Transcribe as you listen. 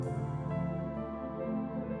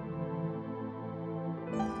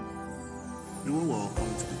You are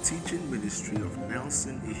welcome to the teaching ministry of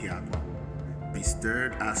Nelson Ihiagwa. Be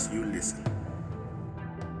stirred as you listen.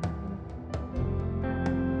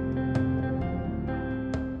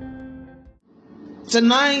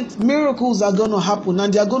 Tonight, miracles are going to happen,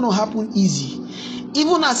 and they are going to happen easy.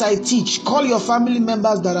 Even as I teach, call your family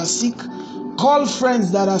members that are sick, call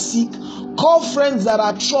friends that are sick, call friends that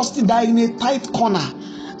are trusting, that are in a tight corner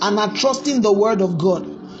and are trusting the word of God.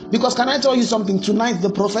 Because can I tell you something? Tonight, the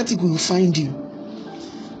prophetic will find you.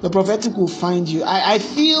 The prophetic will find you. I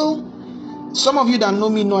feel some of you that know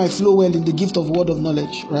me know I flow well in the gift of word of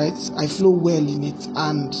knowledge, right? I flow well in it,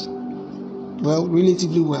 and well,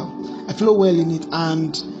 relatively well. I flow well in it,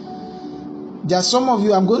 and there are some of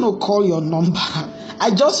you, I'm going to call your number. I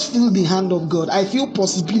just feel the hand of God. I feel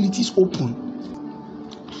possibilities open.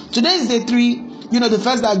 Today is day 3. The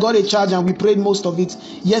first day I got a charge and we prayed most of it.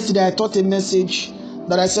 Yesterday I taught a message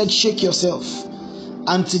that I said, shake yourself.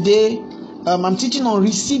 And today I'm teaching on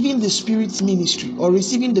receiving the Spirit's ministry, or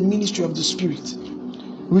receiving the ministry of the Spirit.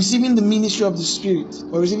 Receiving the ministry of the Spirit,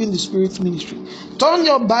 or receiving the Spirit's ministry. Turn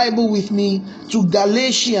your Bible with me to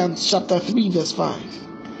Galatians chapter 3 verse 5.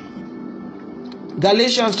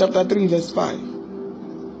 Galatians chapter 3 verse 5.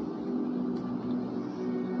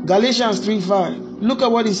 Galatians 3:5. Look at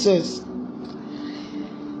what it says.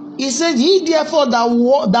 It says, "He therefore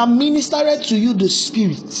that ministereth to you the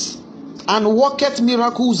Spirit, and worketh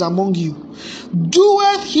miracles among you,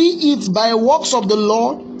 doeth he it by works of the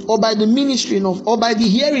Lord, or by the ministry of, or by the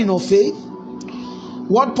hearing of faith?"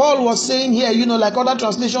 What Paul was saying here, like other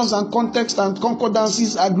translations and context and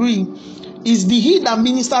concordances agree, is the he that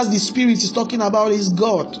ministers the Spirit is talking about is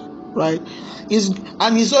God, right?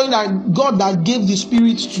 And he's saying that God that gave the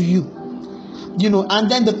Spirit to you, and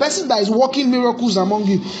then the person that is working miracles among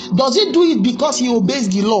you, does he do it because he obeys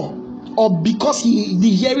the law, or because the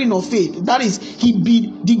hearing of faith? That is,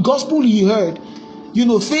 the gospel he heard,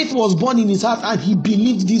 faith was born in his heart and he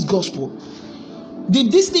believed this gospel.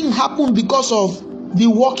 Did this thing happen because of the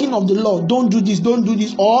working of the law? Don't do this,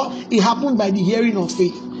 or it happened by the hearing of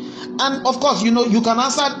faith? And of course, you can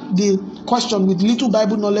answer the question with little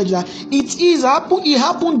Bible knowledge that it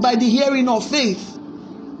happened by the hearing of faith.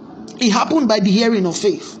 It happened by the hearing of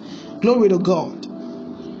faith. Glory to God.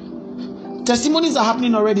 Testimonies are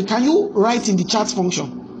happening already. Can you write in the chat function?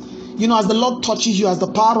 As the Lord touches you, as the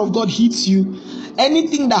power of God hits you,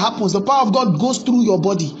 anything that happens, the power of God goes through your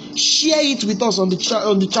body. Share it with us on the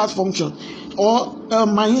chat function, or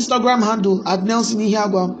my Instagram handle at Nelson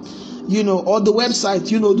Ihiagwa, or the website,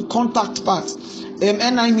 the contact part,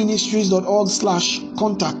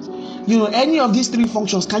 niministries.org/contact. Any of these 3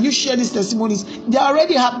 functions. Can you share these testimonies? They are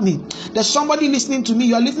already happening. There's somebody listening to me.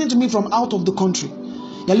 You are listening to me from out of the country.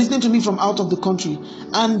 You're listening to me from out of the country.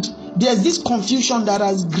 And there's this confusion that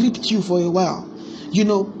has gripped you for a while.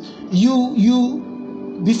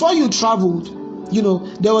 Before you traveled,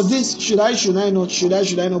 there was this, should I not,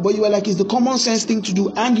 but you were like, it's the common sense thing to do,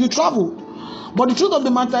 and you traveled. But the truth of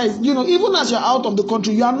the matter is, even as you're out of the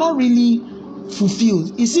country, you are not really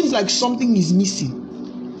fulfilled. It seems like something is missing.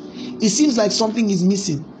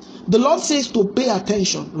 The Lord says to pay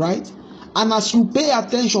attention, right? And as you pay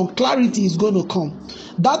attention, clarity is going to come.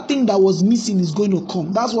 That thing that was missing is going to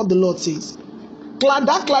come. That's what the Lord says.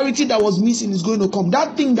 That clarity that was missing is going to come.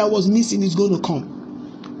 That thing that was missing is going to come.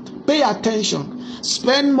 Pay attention.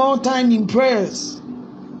 Spend more time in prayers.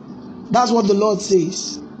 That's what the Lord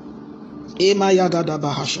says.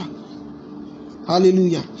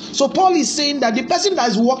 Hallelujah. So Paul is saying that the person that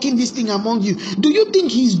is working this thing among you, do you think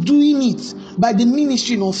he's doing it by the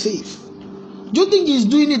ministry of faith? Do you think he's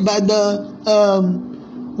doing it by the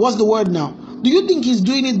what's the word now? Do you think he's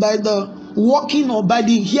doing it by the walking, or by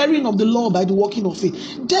the hearing of the law, by the walking of faith?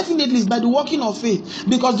 Definitely it's by the walking of faith,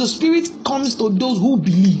 because the Spirit comes to those who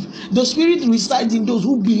believe. The Spirit resides in those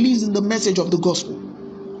who believes in the message of the gospel.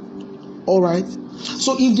 All right.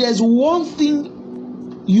 So if there's one thing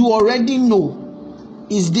you already know,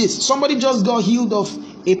 is this: somebody just got healed of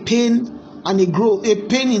a pain and a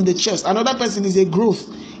pain in the chest. Another person is a growth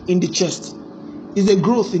in the chest. Is a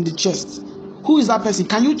growth in the chest. Who is that person?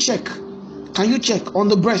 Can you check? Can you check on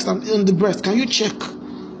the breast and on the breast? Can you check?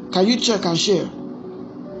 Can you check and share?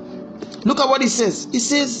 Look at what it says. It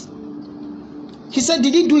says, he said,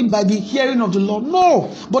 did he do it by the hearing of the Lord? No,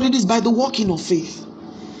 but it is by the walking of faith.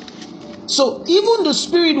 So even the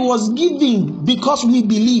Spirit was given because we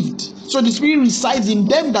believed. So the Spirit resides in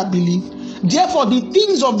them that believe. Therefore, the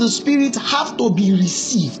things of the Spirit have to be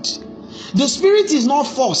received. The Spirit is not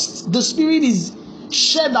forced. The Spirit is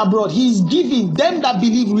shed abroad. He is giving. Them that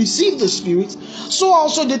believe receive the Spirit. So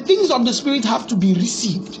also the things of the Spirit have to be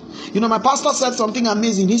received. You know, my pastor said something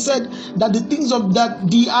amazing. He said that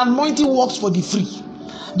the anointing works for the free.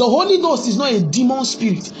 The Holy Ghost is not a demon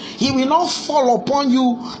spirit. He will not fall upon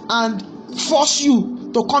you and force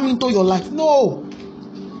you to come into your life. No.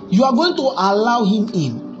 You are going to allow him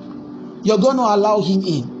in. You're going to allow him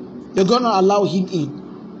in. You're going to allow him in.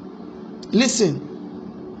 Listen.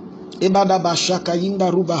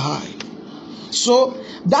 So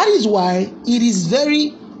that is why it is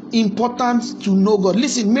very important to know God.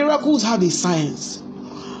 Listen, miracles have a science.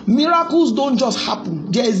 Miracles don't just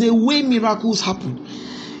happen. There is a way miracles happen.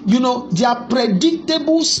 You know, there are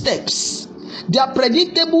predictable steps. There are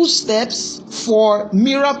predictable steps for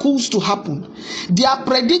miracles to happen. There are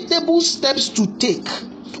predictable steps to take,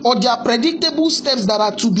 or there are predictable steps that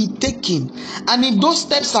are to be taken. And if those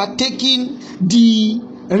steps are taken, the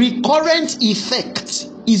recurrent effect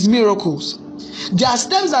is miracles. There are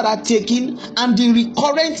steps that are taken, and the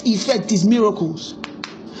recurrent effect is miracles.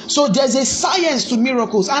 So there's a science to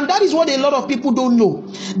miracles, and that is what a lot of people don't know,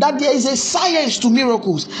 that there is a science to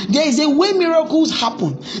miracles. There is a way miracles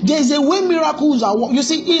happen. There is a way miracles are worked. You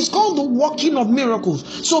see, it's called the working of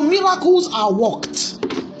miracles. So miracles are worked.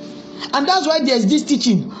 And that's why there's this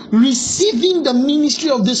teaching, receiving the ministry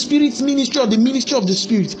of the Spirit's ministry, or the ministry of the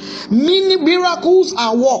Spirit. Many miracles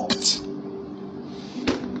are worked.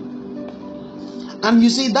 And you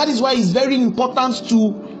see, that is why it's very important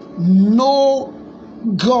to know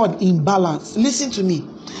God in balance. Listen to me.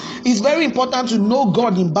 It's very important to know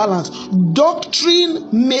God in balance. Doctrine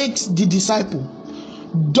makes the disciple.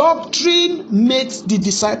 Doctrine makes the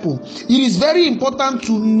disciple. It is very important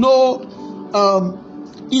to know.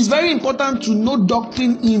 It's very important to know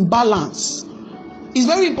doctrine in balance. It's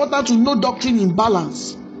very important to know doctrine in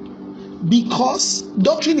balance, because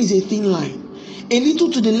doctrine is a thin line. A little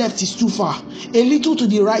to the left is too far. A little to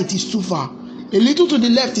the right is too far. A little to the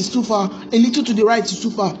left is too far. A little to the right is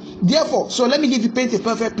too far. Therefore, so let me paint a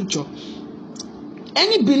perfect picture.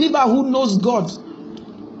 Any believer who knows God,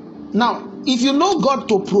 now, if you know God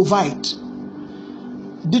to provide,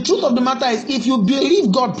 the truth of the matter is, if you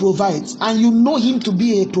believe God provides and you know him to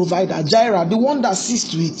be a provider, Jireh, the one that sees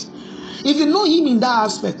to it, if you know him in that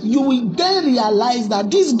aspect, you will then realize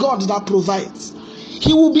that this God that provides,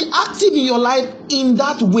 he will be active in your life in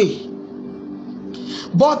that way.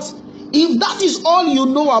 But if that is all you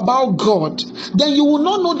know about God, then you will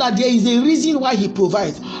not know that there is a reason why he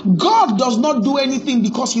provides. God does not do anything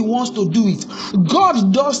because he wants to do it.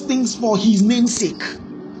 God does things for his name's sake.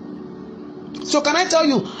 So can I tell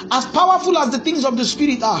you, as powerful as the things of the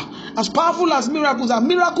Spirit are, as powerful as miracles are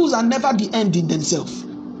never the end in themselves.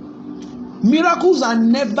 Miracles are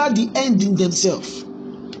never the end in themselves.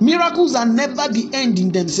 Miracles are never the end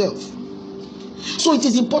in themselves. So it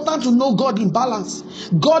is important to know God in balance.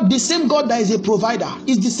 God, the same God that is a provider,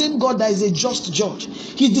 is the same God that is a just judge.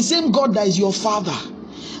 He's the same God that is your father.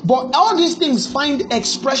 But all these things find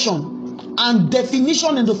expression and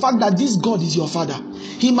definition in the fact that this God is your father.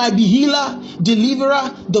 He might be healer,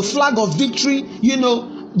 deliverer, the flag of victory, you know,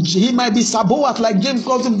 he might be Sabaoth, like James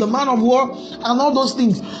calls him, the man of war, and all those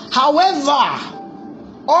things. However,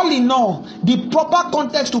 all in all, the proper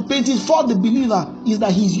context to paint it for the believer is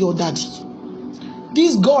that he's your daddy.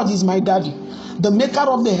 This God is my daddy, the maker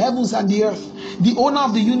of the heavens and the earth, the owner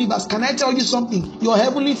of the universe. Can I tell you something? Your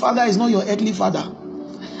heavenly father is not your earthly father.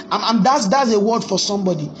 That's a word for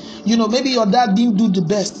somebody. You know, maybe your dad didn't do the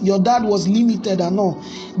best. Your dad was limited and all.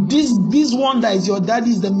 This one that is your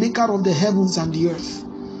daddy is the maker of the heavens and the earth.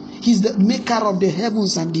 He's the maker of the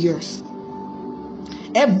heavens and the earth.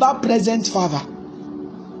 Ever-present father.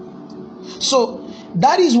 So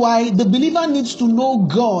that is why the believer needs to know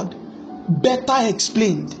God better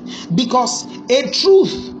explained, because a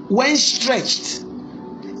truth when stretched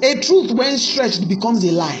becomes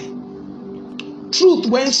a lie. Truth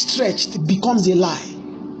when stretched becomes a lie.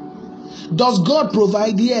 Does God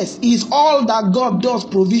provide? Yes. Is all that God does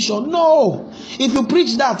provision? No. If you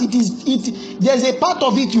preach that, there's a part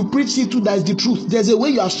of it you preach it to that is the truth. There's a way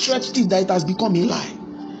you have stretched it that it has become a lie.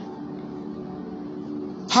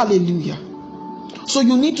 Hallelujah. So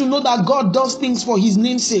you need to know that God does things for his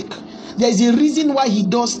name's sake. There is a reason why he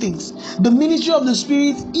does things. The ministry of the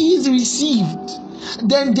Spirit is received.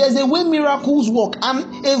 Then there's a way miracles work.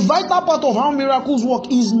 And a vital part of how miracles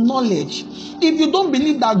work is knowledge. If you don't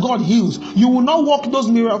believe that God heals, you will not work those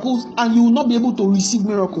miracles and you will not be able to receive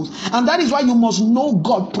miracles. And that is why you must know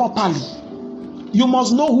God properly. You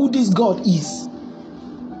must know who this God is.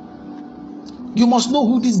 You must know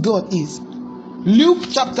who this God is.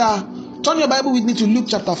 Turn your Bible with me to Luke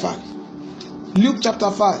chapter 5. Luke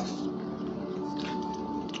chapter 5.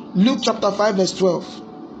 Luke chapter 5 verse 12.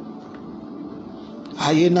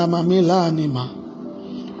 Ayena mamela anima.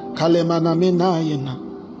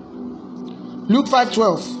 Luke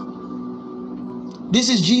 5:12. This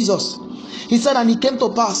is Jesus. He said, and it came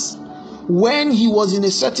to pass, when he was in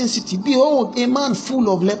a certain city, behold, a man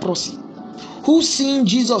full of leprosy, who seeing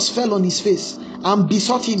Jesus fell on his face and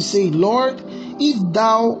besought him, saying, Lord, if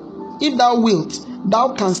thou wilt,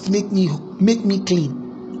 thou canst make me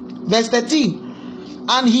clean. Verse 13.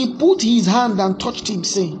 And he put his hand and touched him,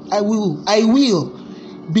 saying, I will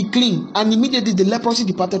be clean. And immediately the leprosy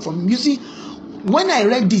departed from him. You see, when I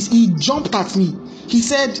read this, he jumped at me. He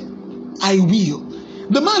said, I will.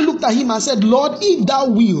 The man looked at him and said, Lord, if thou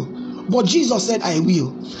will. But Jesus said, I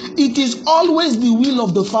will. It is always the will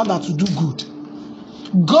of the Father to do good.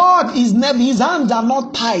 God is never, his hands are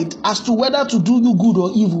not tied as to whether to do you good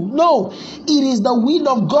or evil. No, it is the will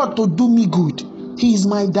of God to do me good. He is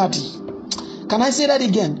my daddy. Can I say that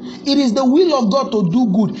again? It is the will of God to do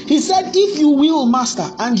good. He said, if you will, master.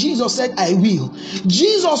 And Jesus said, I will.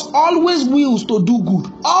 Jesus always wills to do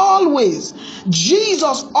good. Always.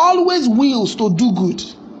 Jesus always wills to do good.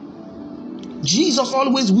 Jesus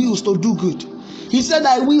always wills to do good. He said,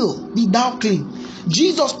 I will be thou clean.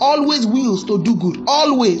 Jesus always wills to do good.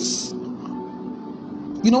 Always.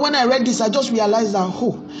 You know, when I read this, I just realized that,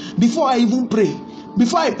 before I even pray,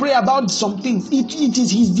 before I pray about some things, it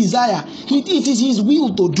is his desire. It is his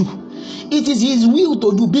will to do. It is his will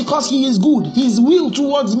to do because he is good. His will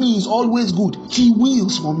towards me is always good. He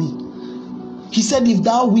wills for me. He said, if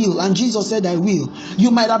thou will, and Jesus said, I will. You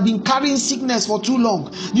might have been carrying sickness for too long.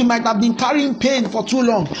 You might have been carrying pain for too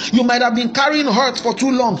long. You might have been carrying hurt for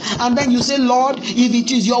too long. And then you say, Lord, if it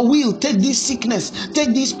is your will, take this sickness,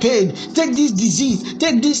 take this pain, take this disease,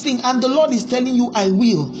 take this thing. And the Lord is telling you, I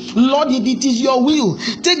will. Lord, if it is your will,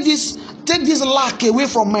 take this lack away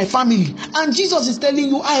from my family. And Jesus is telling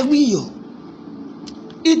you, I will.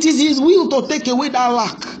 It is his will to take away that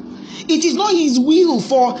lack. It is not his will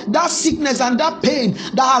for that sickness and that pain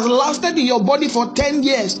that has lasted in your body for 10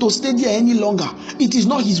 years to stay there any longer. It is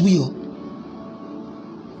not his will.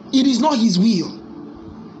 It is not his will.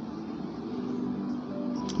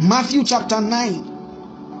 Matthew chapter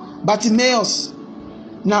 9. Bartimaeus.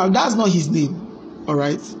 Now that's not his name.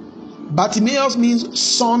 Alright. Bartimaeus means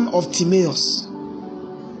son of Timaeus.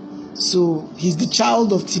 So he's the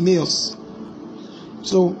child of Timaeus.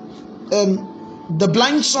 So the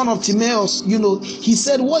blind son of Timaeus, he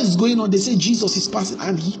said, what is going on? They said, Jesus is passing.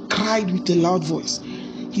 And he cried with a loud voice.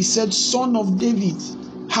 He said, Son of David,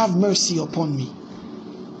 have mercy upon me.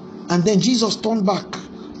 And then Jesus turned back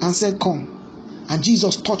and said, come. And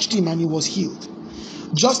Jesus touched him and he was healed.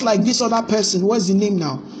 Just like this other person, what's the name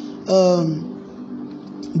now?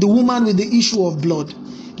 The woman with the issue of blood.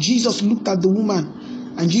 Jesus looked at the woman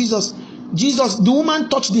and the woman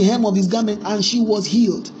touched the hem of his garment and she was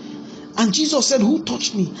healed. And Jesus said, who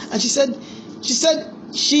touched me? And she said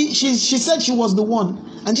she was the one.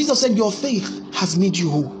 And Jesus said, your faith has made you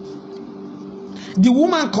whole. The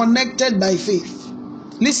woman connected by faith.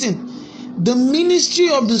 Listen, the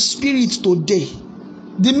ministry of the Spirit today,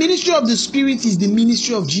 the ministry of the Spirit is the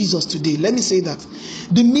ministry of Jesus today. Let me say that.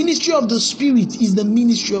 The ministry of the Spirit is the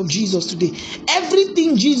ministry of Jesus today.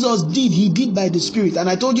 Everything Jesus did, he did by the Spirit. And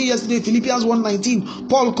I told you yesterday, Philippians 1:19,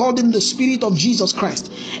 Paul called him the Spirit of Jesus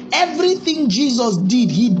Christ. Everything Jesus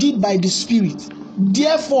did, he did by the Spirit.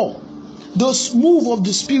 Therefore, the move of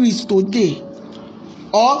the Spirit today,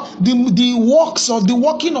 or the works of the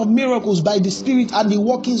working of miracles by the Spirit and the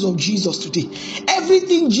workings of Jesus today.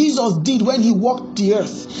 Everything Jesus did when he walked the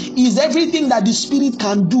earth is everything that the Spirit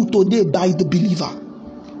can do today by the believer.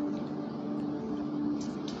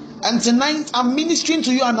 And tonight I'm ministering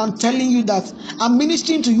to you and I'm telling you that I'm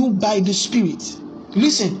ministering to you by the Spirit.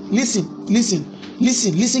 Listen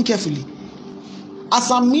carefully.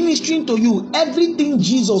 As I'm ministering to you, everything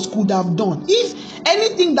Jesus could have done, if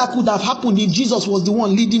anything that could have happened if Jesus was the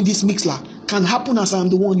one leading this mixer, can happen as I'm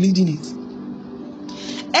the one leading it.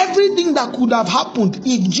 Everything that could have happened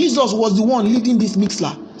if Jesus was the one leading this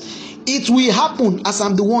mixer, it will happen as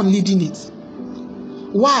I'm the one leading it.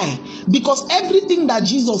 Why? Because everything that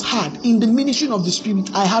Jesus had in the ministry of the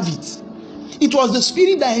Spirit, I have it. It was the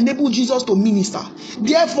Spirit that enabled Jesus to minister.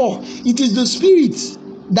 Therefore, it is the Spirit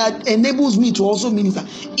that enables me to also minister.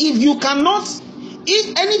 If you cannot,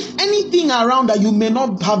 if anything around that you may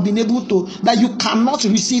not have been able to, that you cannot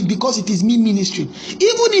receive because it is me ministering,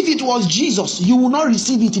 even if it was Jesus, you will not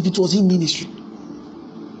receive it if it was him ministering.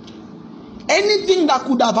 Anything that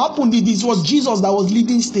could have happened if it was Jesus that was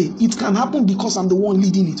leading stay, it can happen because I'm the one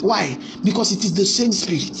leading it. Why? Because it is the same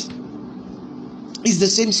Spirit. It's the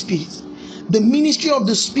same Spirit. The ministry of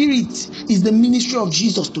the Spirit is the ministry of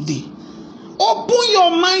Jesus today. Open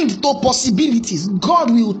your mind to possibilities.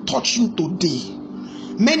 God will touch you today.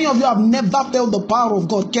 Many of you have never felt the power of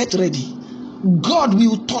God. Get ready. God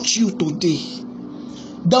will touch you today.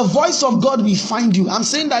 The voice of God will find you. I'm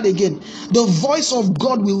saying that again. The voice of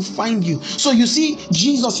God will find you. So you see,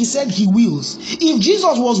 Jesus, he said he wills. If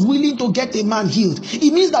Jesus was willing to get a man healed,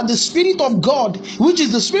 it means that the Spirit of God, which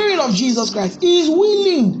is the Spirit of Jesus Christ, is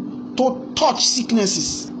willing to touch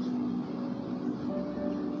sicknesses.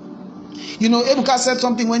 You know, Ebuka said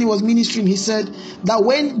something when he was ministering. He said that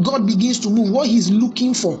when God begins to move, what he's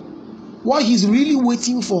looking for, what he's really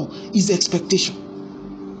waiting for is expectation.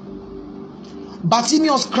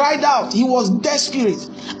 Bartimaeus cried out. He was desperate.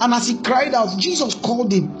 And as he cried out, Jesus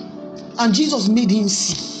called him. And Jesus made him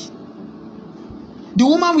see. The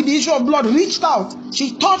woman with the issue of blood reached out.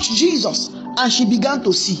 She touched Jesus. And she began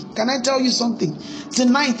to see. Can I tell you something?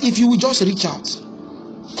 Tonight, if you will just reach out.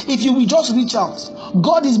 If you will just reach out.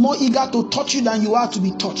 God is more eager to touch you than you are to be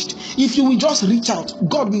touched. If you will just reach out,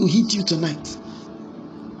 God will hit you tonight.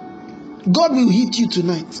 God will hit you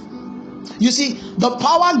tonight. You see, the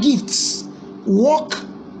power gifts work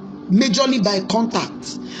majorly by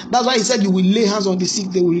contact. That's why he said you will lay hands on the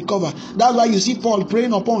sick, they will recover. That's why you see Paul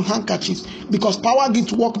praying upon handkerchiefs, because power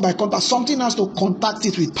gifts work by contact. Something has to contact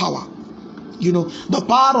it with power. You know, the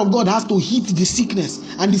power of God has to hit the sickness,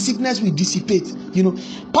 and the sickness will dissipate. You know,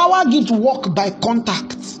 power gifts work by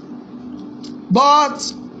contact. But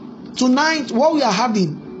tonight, what we are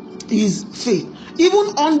having is faith.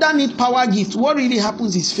 Even underneath power gifts, what really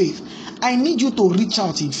happens is faith. I need you to reach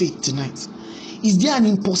out in faith tonight. Is there an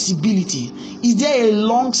impossibility? Is there a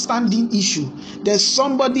long-standing issue? There's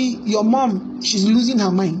somebody, your mom, she's losing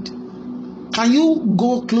her mind. Can you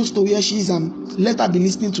go close to where she is and let her be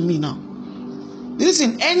listening to me now?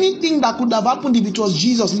 Listen, anything that could have happened if it was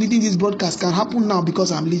Jesus leading this broadcast can happen now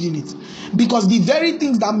because I'm leading it. Because the very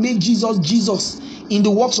things that made Jesus Jesus in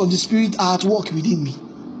the works of the Spirit are at work within me.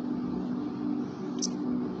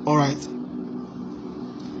 All right.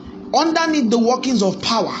 Underneath the workings of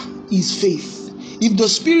power is faith. If the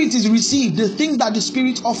Spirit is received, the thing that the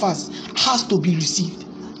Spirit offers has to be received.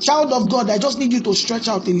 Child of God, I just need you to stretch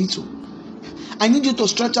out a little. I need you to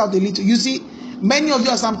stretch out a little. You see, many of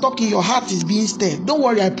you, as I'm talking, your heart is being stirred. Don't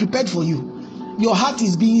worry, I prepared for you. Your heart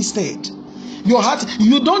is being stirred. Your heart,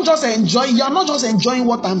 you don't just enjoy, you are not just enjoying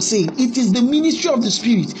what I'm saying. It is the ministry of the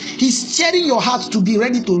Spirit. He's stirring your heart to be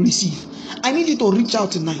ready to receive. I need you to reach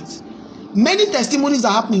out tonight. Many testimonies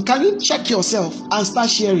are happening. Can you check yourself and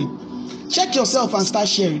start sharing? Check yourself and start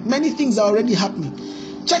sharing. Many things are already happening.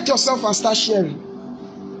 Check yourself and start sharing.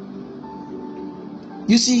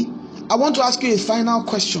 You see, I want to ask you a final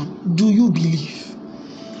question. Do you believe?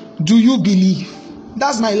 Do you believe?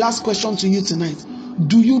 That's my last question to you tonight.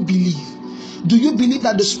 Do you believe? Do you believe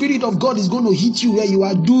that the Spirit of God is going to hit you where you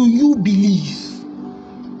are? Do you believe?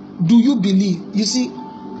 Do you believe? You see,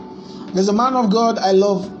 there's a man of God I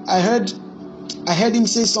love. I heard him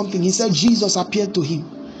say something. He said Jesus appeared to him.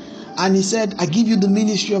 And he said, I give you the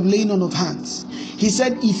ministry of laying on of hands. He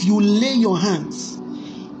said, if you lay your hands,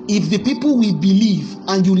 if the people will believe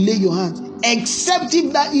and you lay your hands, except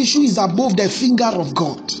if that issue is above the finger of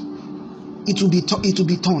God, it will be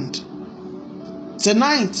turned.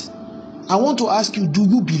 Tonight, I want to ask you, do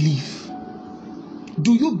you believe?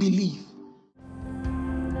 Do you believe?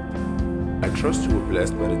 I trust you were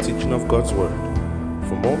blessed by the teaching of God's Word.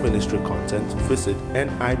 For more ministry content, visit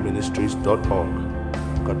niministries.org.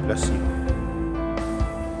 God bless you.